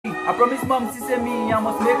I promise mom, she say me, I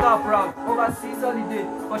must make her proud. Overseas holiday,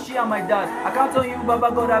 for she and my dad. I count on you,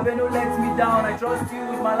 Baba God, I beg no let me down. I trust you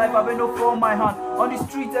with my life, I beg no fall my hand. On the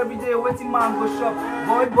street every day, waiting man go shop.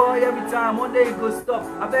 Boy, every time, one day it go stop.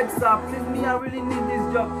 I beg sir, please me, I really need this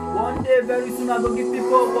job. One day, very soon, I go give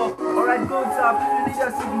people work. Alright, go sir, please need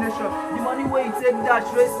your signature. The money where you take that,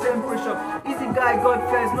 raise temperature. Easy guy, God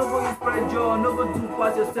first, no go use pressure. No go do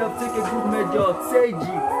pass yourself, take a good measure. Say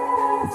G.